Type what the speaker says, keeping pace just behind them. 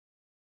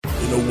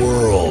In a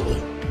world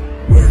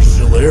where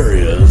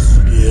hilarious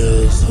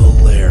is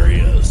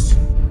hilarious.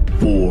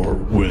 4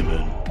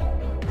 women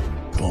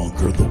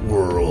conquer the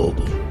world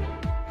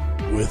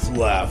with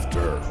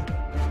laughter.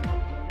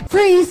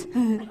 Freeze!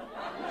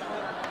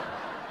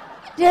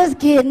 Just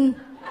kidding.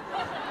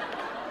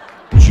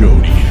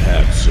 Jody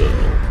Haxel.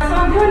 So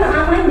I'm doing the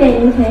online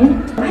dating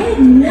thing. I had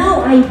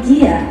no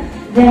idea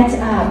that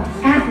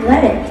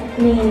athletic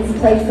means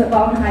played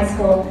football in high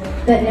school,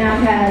 but now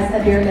has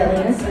a beer belly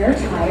and a spare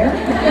tire.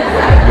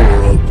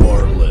 Laura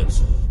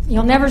Bartlett.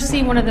 You'll never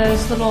see one of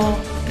those little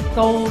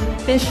gold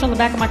fish on the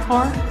back of my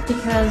car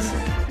because,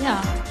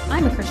 yeah,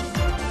 I'm a Christian.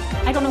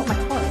 I don't know what my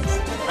car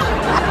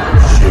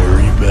is.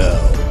 Sherry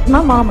Bell.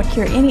 My mom would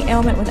cure any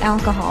ailment with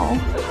alcohol.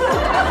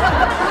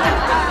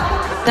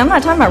 I'm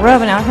not talking about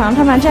rubbing alcohol, I'm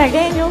talking about Jack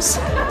Daniels.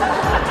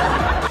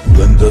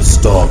 Linda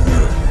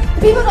Stogner.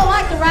 People don't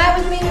like to ride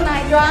with me when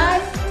I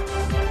drive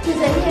because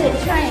they hit a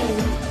train.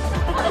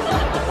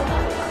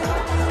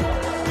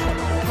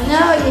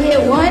 No, you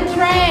hit one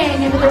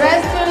train and for the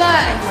rest of your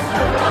life.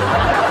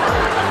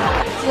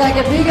 It's like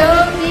a big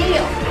old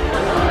deal.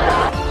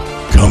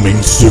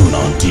 Coming soon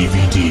on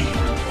DVD.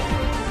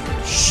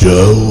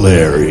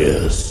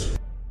 Hilarious.